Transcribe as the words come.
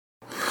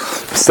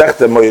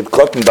Sechta Moed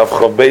Cotton Daf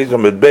Chav Beis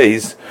Amud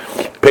Beis,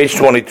 page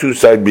 22,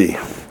 side B.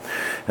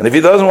 And if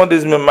he doesn't want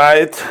his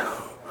memayit,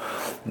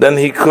 then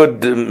he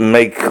could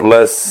make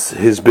less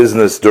his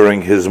business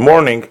during his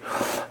mourning.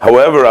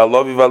 However,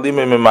 Allah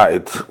vivalime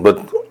memayit. But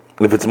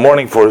if it's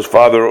mourning for his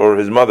father or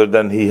his mother,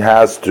 then he's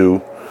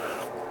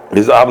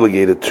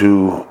obligated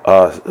to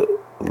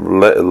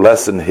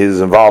lessen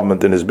his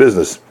involvement in his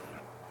business.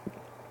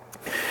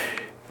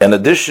 An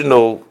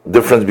additional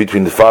difference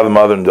between the father,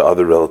 mother, and the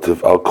other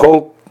relative. I'll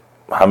call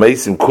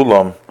Hameisim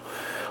Kulam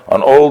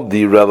on all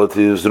the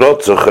relatives.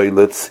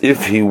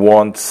 If he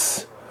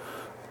wants,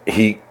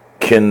 he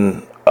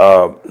can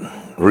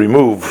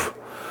remove.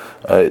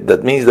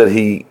 That means that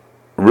he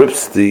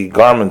rips the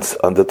garments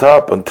on the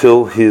top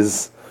until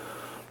his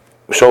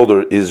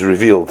shoulder is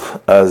revealed,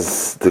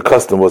 as the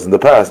custom was in the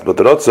past. But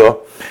the Rotza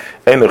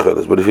ain't a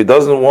cheles. But if he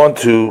doesn't want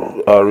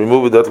to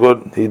remove it, that's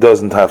good. He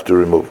doesn't have to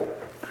remove.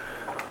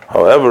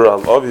 However,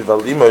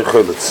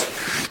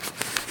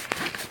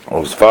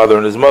 his father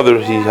and his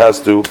mother,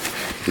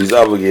 he's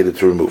obligated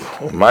to remove.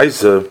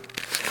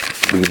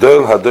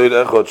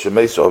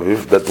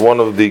 That one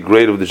of the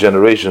great of the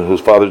generation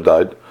whose father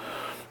died,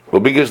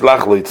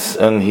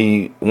 and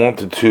he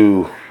wanted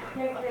to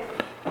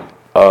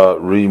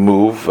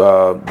remove,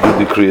 do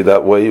decree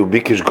that way.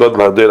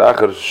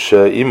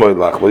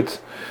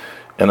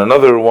 And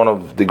another one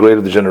of the great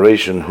of the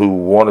generation who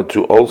wanted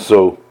to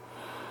also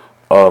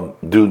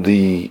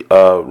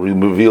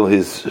reveal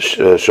his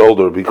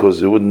shoulder,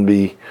 because it wouldn't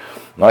be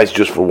nice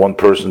just for one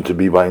person to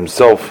be by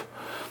himself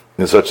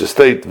in such a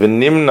state.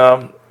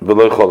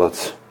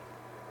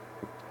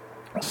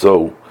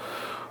 So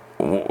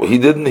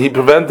he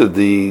prevented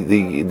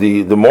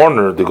the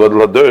mourner, the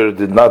Gadol Hadoir,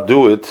 did not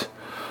do it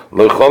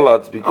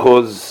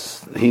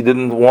because he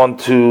didn't want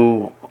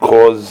to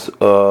cause,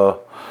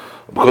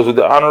 because of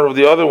the honor of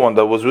the other one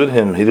that was with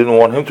him, he didn't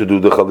want him to do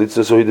the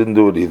chalitza, so he didn't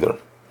do it either.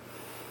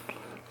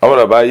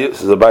 Amar Abaye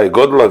says, Abaye,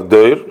 Gadol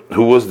Hadoir,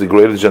 who was the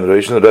greatest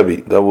generation,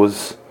 Rebbe, that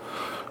was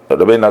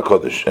Rabbi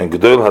Nakadosh, and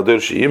Gadol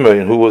Hadoir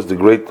Sheimei, who was the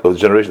great of the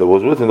generation that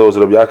was with him, that was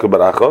Rabbi Yaakov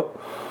Bar Acha.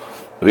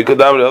 The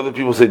other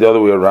people say the other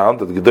way around,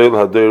 that Gadol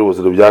Hadoir was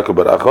Rabbi Yaakov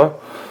Bar Acha,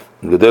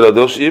 and Gadol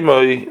Hadoir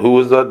Sheimei, who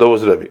was that? That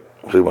was Rebbe.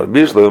 That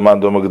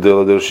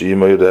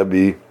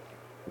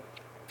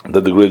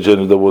the great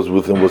generation that was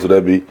with him was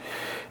Rebbe,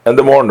 and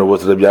the mourner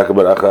was Rabbi Yaakov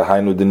Bar Acha.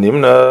 Hainu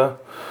dinimna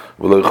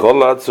v'lo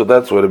cholat. So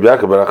that's why Rabbi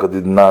Yaakov Bar Acha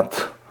did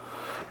not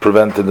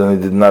prevent it, and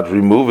he did not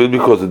remove it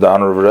because of the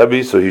honor of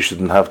Rebbe, so he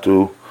shouldn't have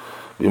to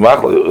be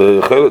machlek.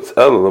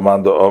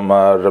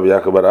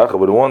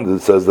 But the one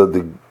that says that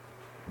the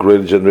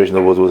great generation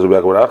that was Rabbi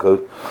Yaakov Bar Acha,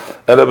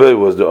 and Rebbe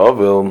was the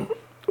Avil.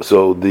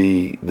 So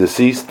the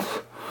deceased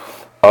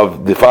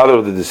of the father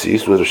of the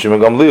deceased was Shimon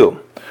Gamliel.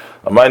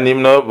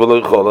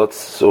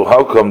 So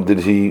how come did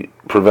he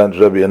prevent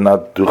Rebbe and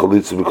not do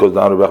chalitza because the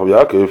honor of Rabbi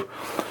Yaakov?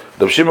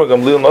 Rav Shimon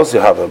Gamliel Nasi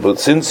Hava, but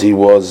since he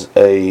was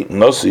a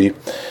Nasi,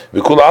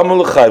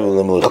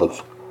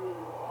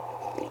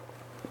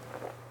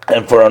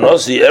 and for a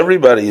Nasi,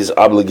 everybody is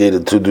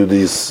obligated to do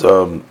these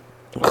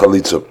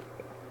chalitza.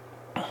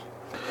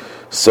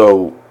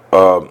 So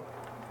Rabbi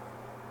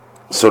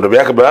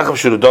Yaakov Bar Acha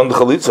should have done the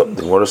chalitza.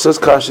 The Gemara says,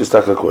 Kash is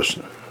a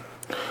question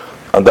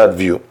on that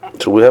view.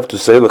 So we have to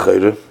say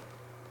l'chayre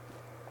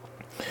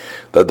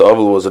that the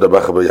Avil was Rabbi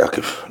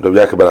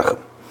Yaakov Bar Acha.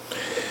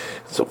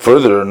 So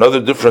further, another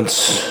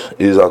difference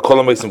is Al Kol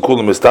HaMeisim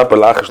Kulam Mistapar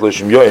L'Achar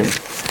Shloshim Yoyim.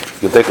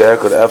 You can take a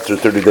haircut after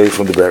 30 days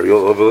from the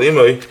burial.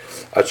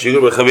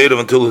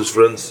 Until his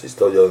friends, he's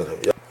still yelling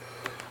at him.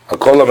 Al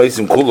Kol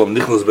HaMeisim Kulam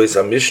Nichlas Beis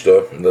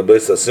HaMishta, the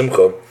Beis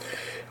HaSimcha.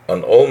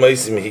 On all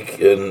Meisim he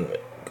can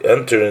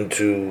enter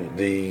into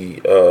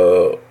the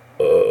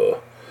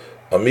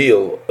a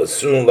meal as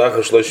soon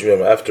L'Achar Shloshim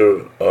Yoyim.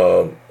 After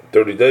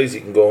 30 days, he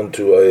can go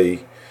into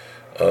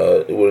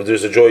where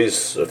there's a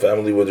joyous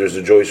family, where there's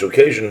a joyous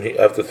occasion.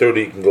 After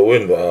 30, he can go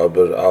in. But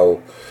for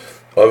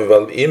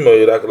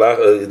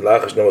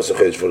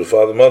the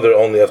father, mother,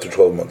 only after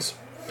 12 months.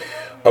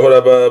 For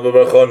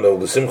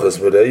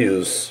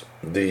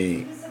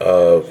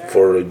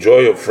a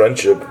joy of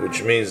friendship,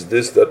 which means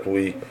this that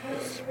we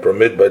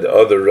permit by the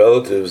other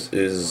relatives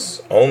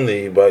is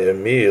only by a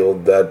meal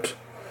that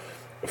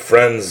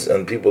friends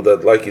and people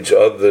that like each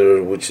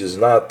other, which is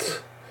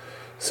not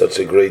such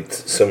a great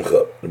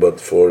simcha. But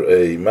for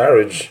a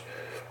marriage,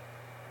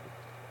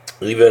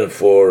 even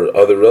for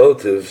other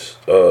relatives,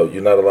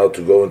 you're not allowed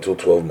to go until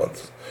 12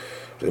 months.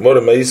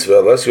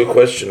 I'll ask you a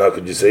question. How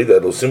could you say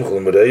that?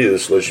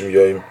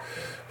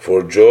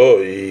 For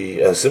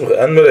joy, simcha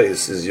and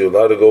mereis, is you're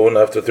allowed to go in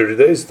after 30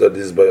 days. That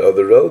is by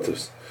other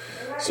relatives.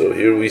 So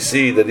here we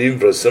see that even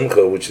for a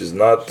simcha, which is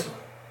not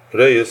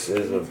reis,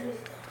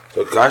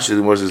 so Kashi,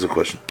 the more is the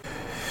question.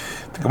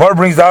 The Gemara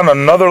brings down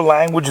another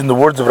language in the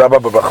words of Rabbi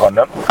Bar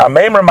Chana.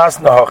 Ameimer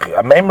Masnahachi.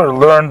 Ameimer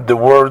learned the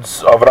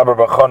words of Rabbi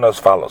Bar Chana as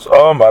follows.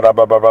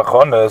 Rabbi Bar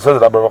Chana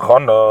says Rabbi Bar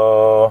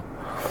Chana.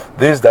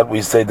 This that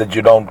we say that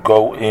you don't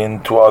go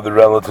into other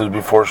relatives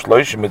before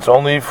Shloshim, it's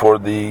only for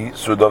the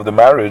Suda of the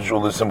marriage,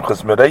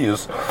 Ulisimchas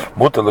Mereyus,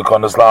 Mutar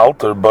Lekonas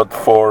La'alter, but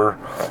for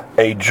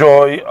a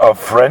joy of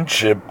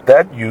friendship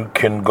that you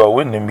can go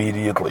in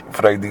immediately.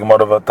 But in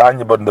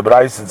the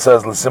Brais it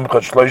says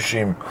L'simchas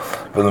Shloshim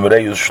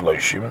V'Mereyus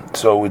Shloshim.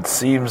 So it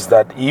seems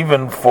that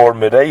even for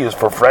Mereyus,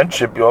 for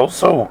friendship,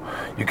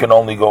 you can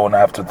only go in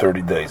after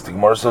 30 days. The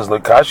Gemara says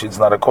Lekashi, it's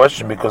not a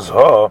question because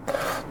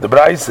the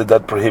Brais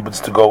that prohibits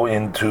to go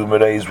into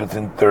Mereyus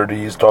within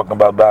 30 is talking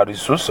about Bari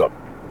Susa.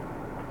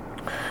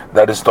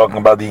 That is talking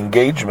about the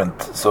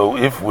engagement. So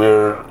if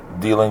we're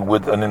dealing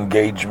with an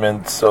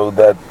engagement, so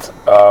that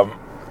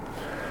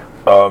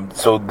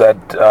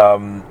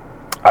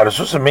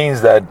Arasusa means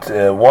that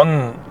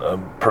one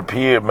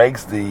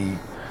makes the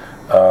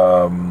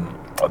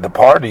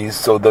parties,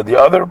 so that the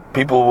other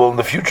people will in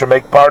the future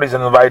make parties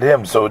and invite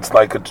him. So it's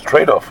like a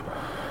trade-off.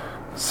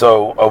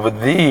 So over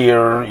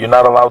there, you're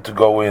not allowed to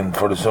go in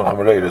for the Simcha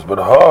Mereyus. But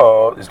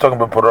he's talking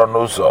about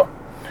Puranusa,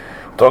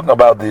 talking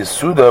about the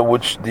Suda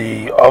which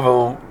the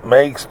Ovel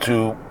makes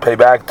to pay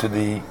back to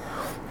the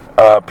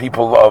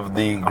people of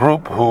the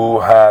group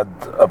who had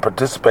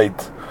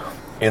participate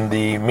in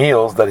the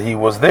meals that he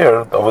was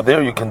there. Over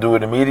there you can do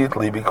it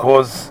immediately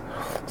because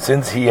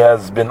since he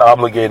has been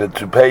obligated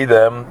to pay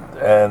them,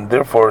 and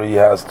therefore he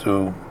has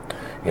to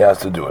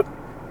do it.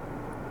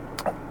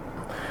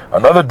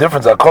 Another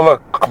difference, on the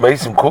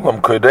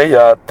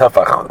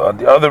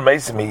other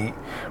mesim he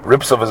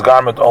rips of his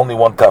garment only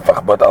one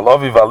tefach, but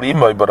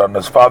on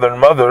his father and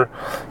mother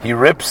he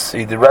renders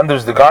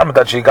the garment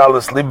that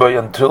shigalas liboy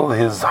until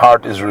his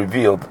heart is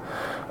revealed,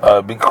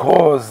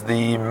 because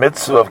the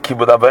mitzvah of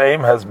kibud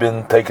avaim has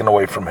been taken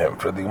away from him.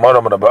 For the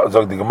Gemara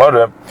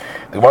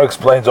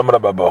explains,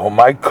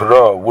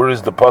 where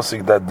is the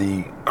pasuk that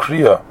the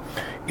kriya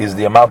is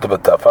the amount of a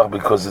tefach?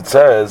 Because it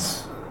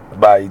says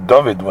by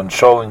David when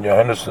Shaul and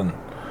Yohanan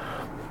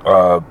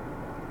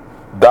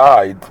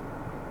died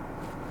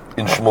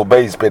in Shmuel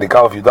Beis Perek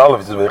Aleph Yud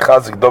Aleph, it says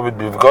V'chazik David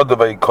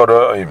bivgodav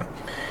v'yikoraim.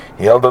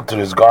 He held up to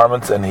his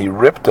garments and he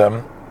ripped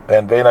them,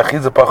 and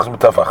ve'inachiz pachos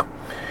mitafach.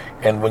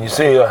 And when you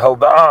say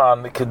held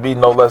on, it could be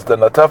no less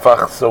than a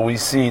tefach. So we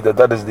see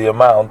that is the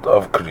amount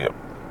of kriya.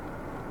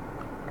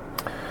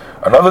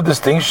 Another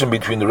distinction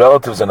between the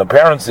relatives and the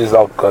parents is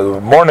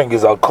mourning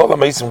is al kol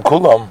hamesim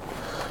kulam.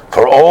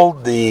 For all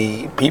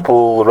the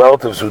people,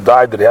 relatives who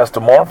died that he has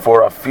to mourn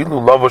for, afilu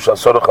lavush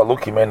asorach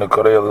alukim ein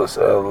korel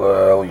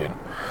elyon.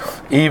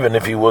 Even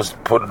if he was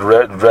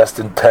dressed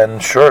in 10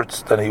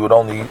 shirts, then he would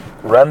only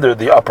render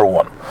the upper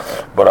one.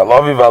 But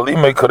alavi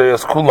v'alimei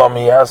koreas kulam,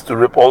 he has to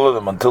rip all of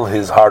them until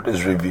his heart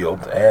is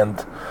revealed,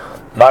 and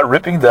not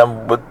ripping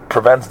them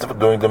prevents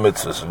doing the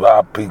mitzvahs.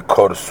 V'api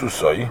kor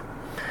susoi,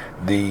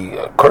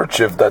 the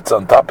kerchief that's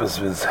on top of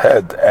his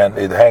head and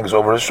it hangs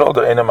over his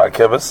shoulder,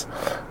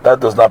 that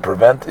does not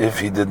prevent if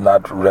he did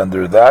not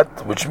render that,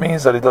 which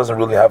means that he doesn't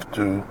really have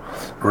to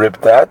rip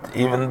that,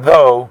 even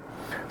though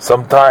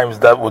sometimes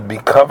that would be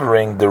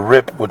covering the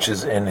rip which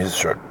is in his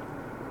shirt.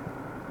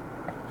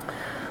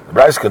 The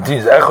Brais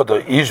continues, that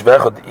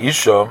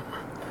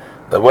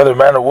whether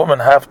man or woman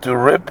have to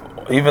rip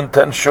even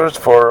 10 shirts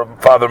for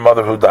father and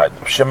mother who died.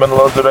 Shimon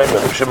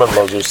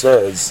Lozer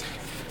says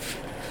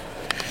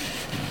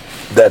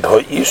that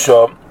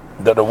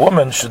that a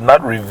woman should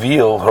not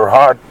reveal her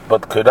heart,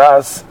 but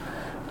kudas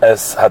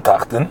as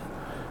hatachten,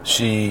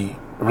 she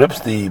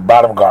rips the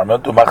bottom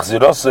garment,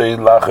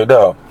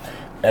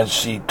 and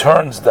she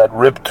turns that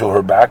rip to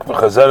her back,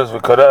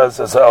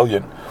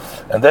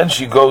 and then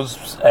she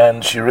goes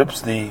and she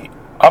rips the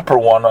upper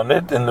one on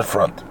it in the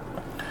front.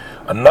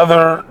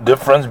 Another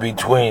difference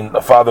between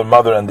the father,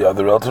 mother, and the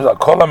other relatives,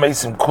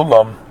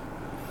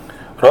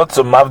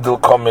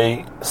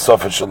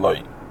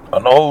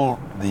 on all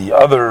the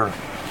other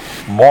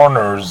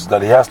mourners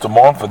that he has to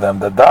mourn for them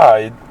that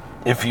died,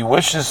 if he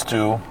wishes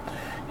to,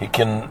 he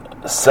can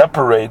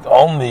separate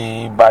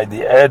only by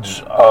the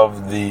edge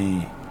of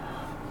the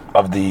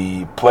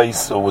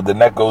place where the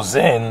neck goes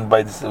in.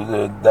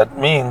 That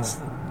means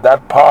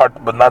that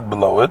part, but not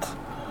below it,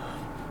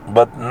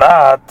 but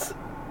not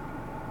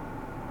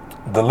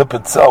the lip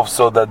itself,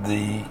 so that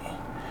the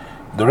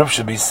rib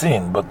should be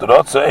seen. But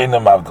rotza eina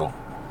mavdil.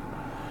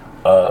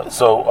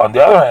 So on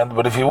the other hand,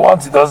 but if he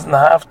wants, he doesn't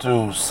have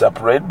to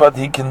separate, but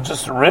he can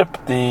just rip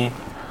the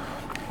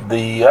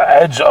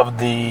edge of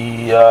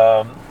the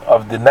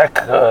neck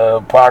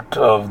part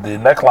of the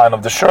neckline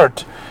of the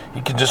shirt. He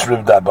can just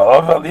rip that. But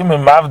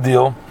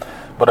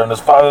on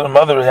his father and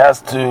mother, he has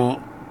to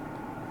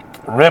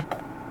rip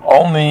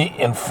only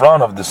in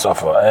front of the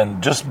sofa,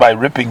 and just by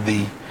ripping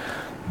the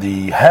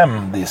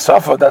hem, the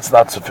sofa, that's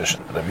not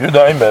sufficient.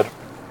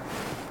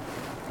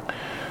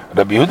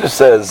 Rabbi Yehuda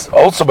says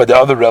also by the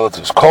other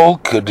relatives, Kol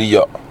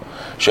Kriya,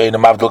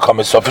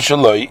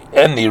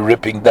 any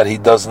ripping that he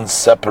doesn't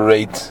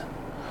separate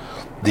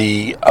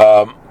the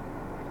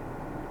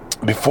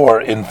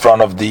before in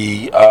front of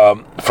the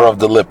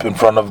lip, in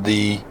front of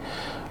the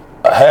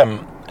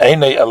hem,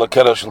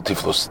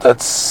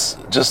 that's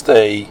just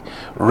a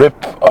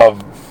rip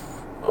of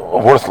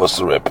worthless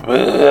rip.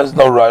 It has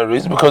no right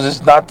reason because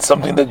it's not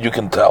something that you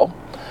can tell.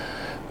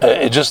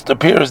 It just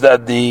appears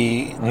that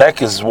the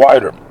neck is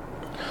wider.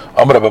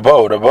 Amar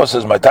Rabba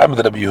says, "My time with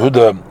Rabbi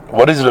Yehuda."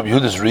 What is Rabbi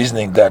Yehuda's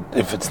reasoning that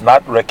if it's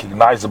not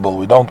recognizable,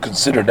 we don't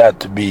consider that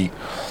to be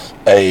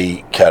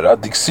a kera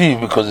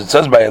diksiv? Because it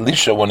says by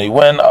Elisha when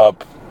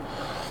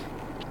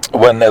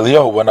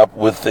Eliyahu went up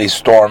with a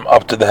storm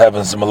up to the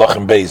heavens in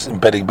Malachim Beis, in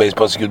Perek Beis,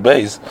 Pasuk Yud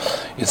Beis,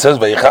 it says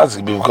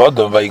Vayichazik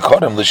b'vkodam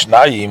vayikorim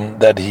l'shnayim,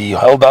 that he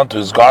held on to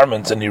his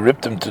garments and he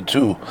ripped them to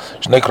two.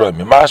 Shnei kroim,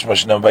 mimashma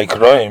shnei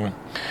vayikroim.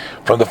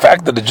 From the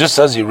fact that it just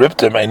says he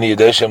ripped him, and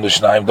yedeshem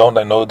l'shnayim, don't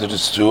I know that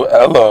it's two?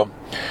 Ella,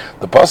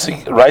 the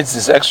Pasuk writes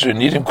this extra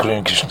nidim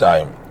kroim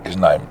kishnayim,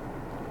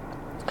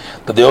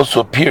 that they also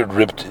appeared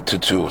ripped to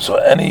two. So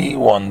in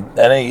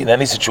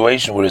any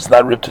situation where it's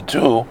not ripped to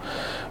two,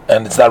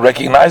 and it's not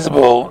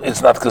recognizable,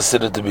 it's not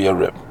considered to be a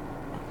rib.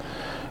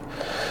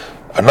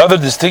 Another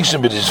distinction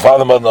between his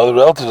father, mother, and other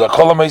relatives, that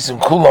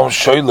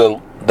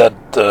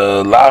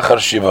la'achar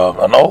shiva,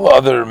 and all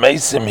other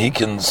mesim he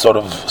can sort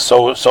of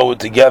sew it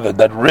together.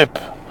 That rip,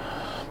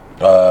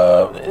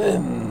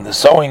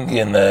 sewing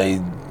in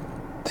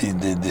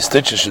the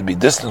stitches should be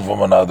distant from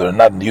one another,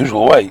 not in the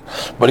usual way.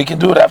 But he can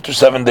do it after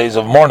 7 days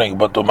of mourning.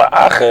 But to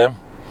ma'ache,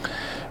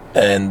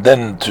 and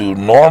then to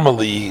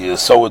normally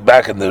sew it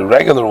back in the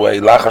regular way,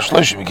 lachar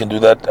shloshim, he can do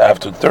that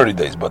after 30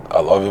 days. But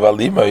but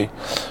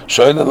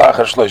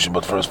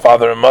for his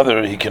father and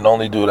mother, he can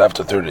only do it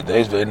after 30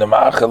 days. And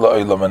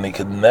he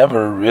can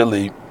never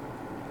really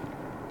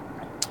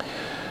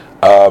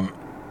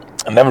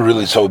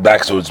sew it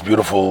back so it's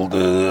beautiful,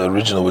 the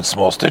original with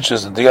small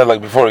stitches, and together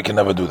like before, he can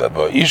never do that.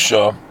 But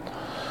Isha,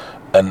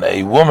 and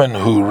a woman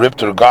who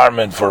ripped her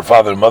garment for her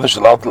father and mother,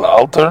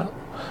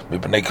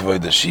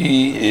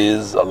 she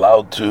is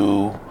allowed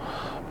to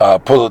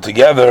pull it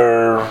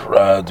together,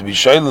 to be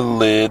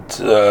shaylit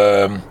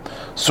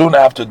soon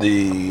after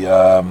the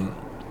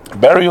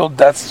burial.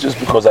 That's just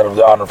because out of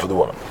the honor for the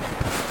woman.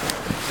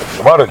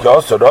 When Rav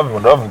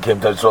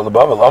came to Yisrael the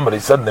Bavel, he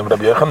said in the name of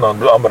Rabbi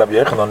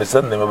Yechanan, he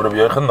said in the name of Rabbi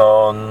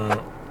Yechanan,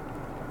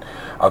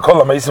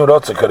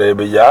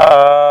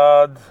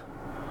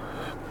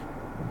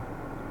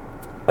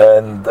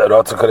 and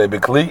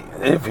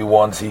if he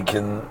wants, he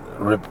can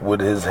rip with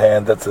his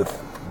hand. That's a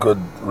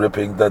good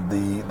ripping,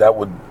 that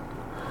would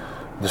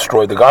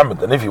destroy the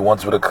garment. And if he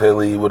wants with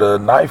a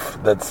knife,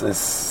 that's a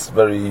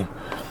very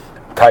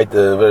tight,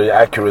 very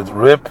accurate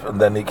rip,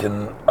 and then he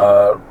can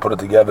put it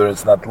together.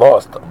 It's not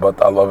lost.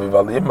 But on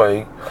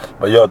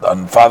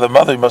father and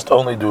mother, he must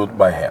only do it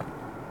by hand.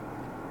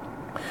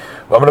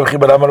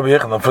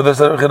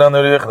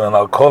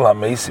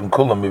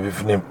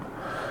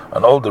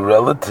 And all the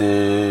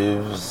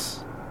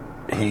relatives,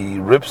 he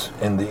rips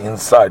in the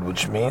inside,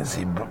 which means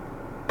he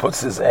puts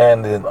his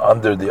hand in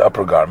under the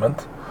upper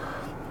garment,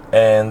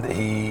 and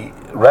he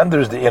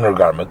renders the inner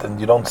garment, and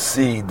you don't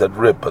see that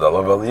rip. But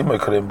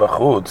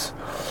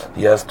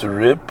he has to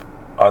rip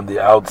on the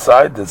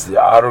outside, that's the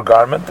outer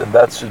garment, and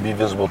that should be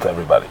visible to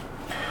everybody.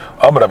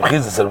 The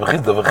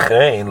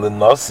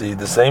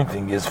same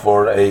thing is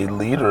for a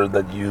leader,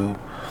 that you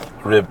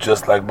rip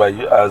just like by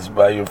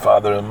your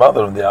father and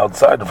mother on the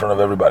outside in front of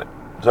everybody.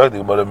 Ask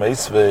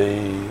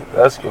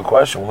you a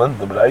question.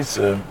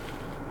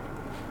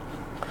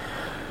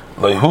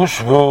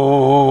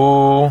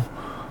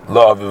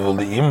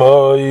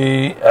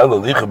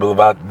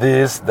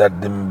 This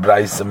that the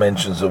Braisa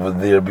mentions over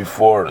there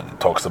before, it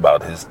talks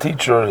about his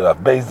teacher,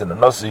 based in a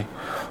Nasi,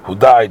 who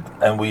died,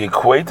 and we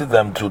equated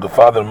them to the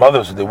father and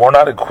mother, so they were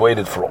not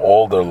equated for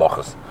all their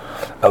lachas.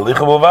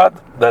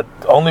 That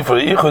only for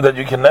Ichud, that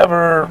you can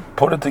never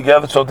put it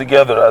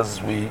together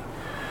as we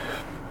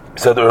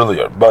said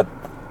earlier. But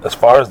as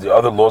far as the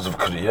other laws of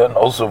Kriya, and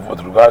also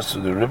with regards to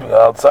the ripping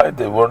outside,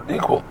 they weren't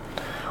equal.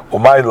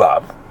 Umay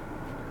lav,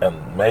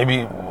 and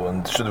maybe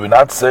should we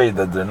not say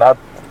that they're not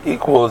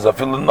equal as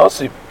afil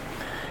nosi,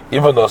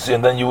 even nosi,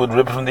 and then you would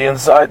rip from the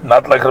inside,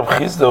 not like Rav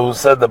Chizda, who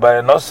said that by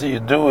a nosi you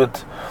do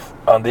it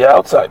on the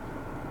outside.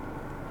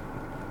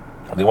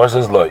 The Gemara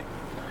says loy.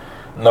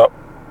 No,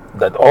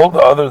 that all the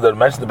others that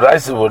mentioned the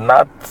Braisa were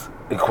not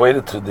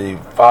equated to the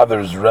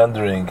father's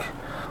rendering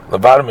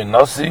Lavar min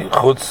Nasi,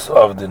 chutz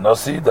of the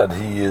Nasi, that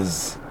he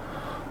is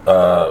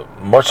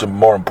much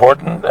more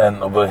important,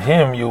 and over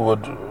him you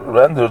would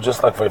render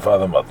just like for your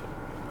father and mother.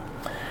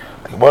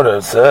 The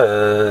Gemara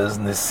says,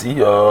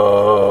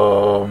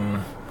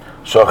 Nisiyom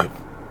Shochim,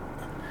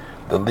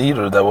 the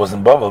leader that was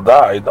in Bavel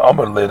died.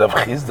 Amar le Rav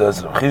Chizda.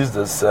 Rav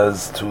Chizda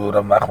says to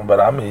Rav Nachman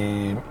bar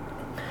Ami,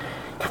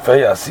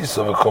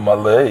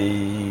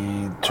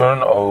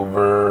 turn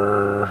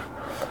over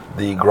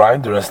the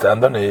grinder and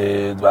stand on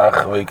it,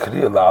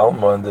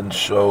 and then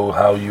show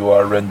how you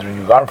are rendering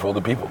your garment for all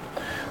the people.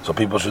 So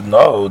people should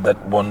know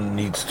that one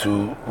needs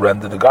to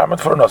render the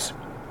garment for a nasi.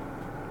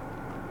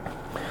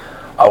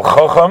 Al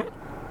Chacham,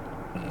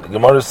 the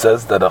Gemara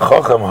says that a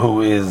Chacham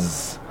who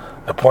is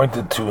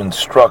appointed to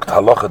instruct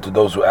halacha to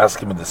those who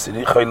ask him in the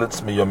city,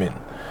 chaylitz miyamin,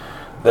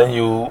 then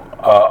you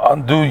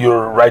undo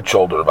your right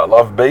shoulder.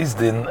 Alav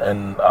Bezdin,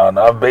 and on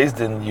Av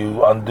Bezdin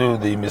you undo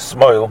the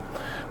mismoil,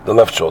 the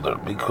left shoulder,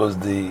 because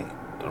the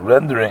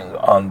rendering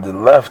on the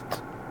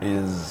left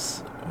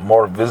is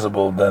more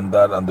visible than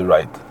that on the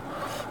right.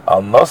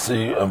 Al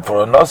Nasi, and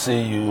for a Nasi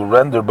you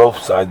render both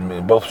sides,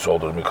 both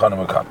shoulders, Mikan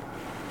and Mikan.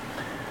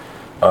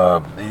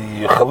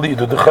 The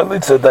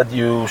Chalitza that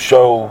you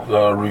show,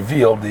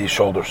 reveal the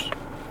shoulders.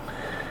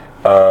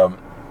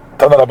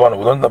 Tana Rabban,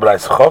 we learned the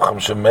Brais Chacham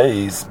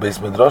Shemeis Beis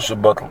Midrash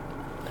Bottle.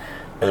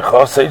 A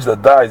Chach sage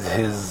that dies,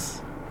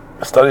 his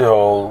study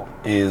hall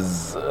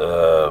is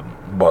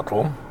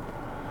bottle.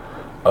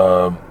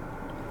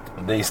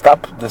 They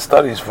stop the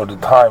studies for the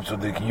time so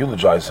they can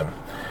eulogize him.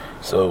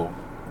 So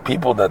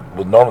people that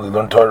would normally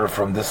learn Torah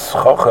from this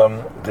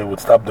Chacham, they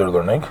would stop their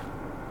learning,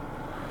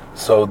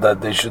 so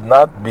that they should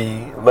not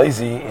be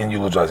lazy in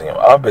eulogizing him.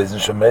 Our Beis Din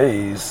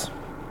Shemeis,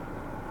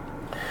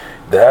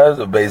 there is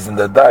a Beis Din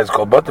that dies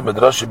called Bate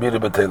Midrash Biri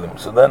Batelim.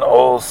 So then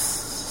all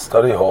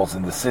study halls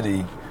in the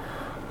city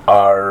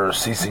are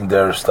ceasing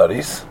their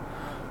studies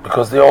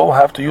because they all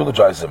have to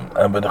eulogize him.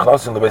 And when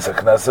Nichnasim LeBeis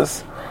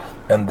HaKnesses,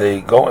 and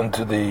they go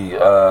into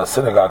the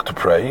synagogue to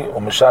pray,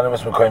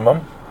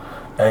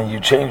 and you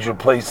change your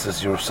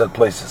places, your set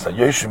places.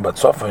 Yoshvim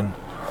Batzofin,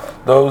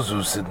 those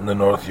who sit in the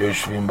north,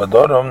 Yoshvim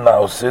Badorim,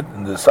 now sit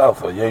in the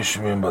south.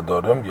 Yoshvim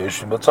Badorim,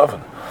 Yoshvim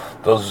Batzofin.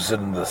 Those who sit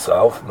in the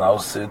south now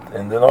sit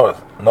in the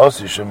north.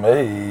 Nosi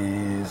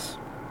Shemeis.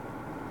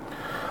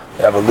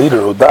 They have a leader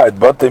who died,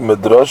 but the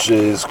Midrash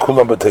is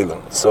Kulam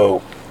Batelim.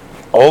 So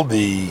all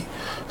the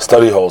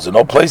study halls in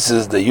all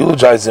places, they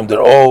eulogize him,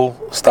 they're all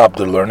stopped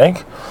their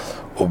learning.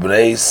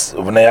 Ubneis,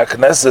 Ubnei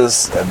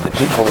HaKnesses, and the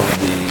people of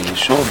the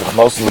Shul, the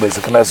Chnosim Beis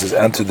HaKnesses,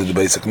 entered the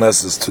Beis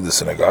HaKnesses to the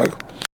synagogue.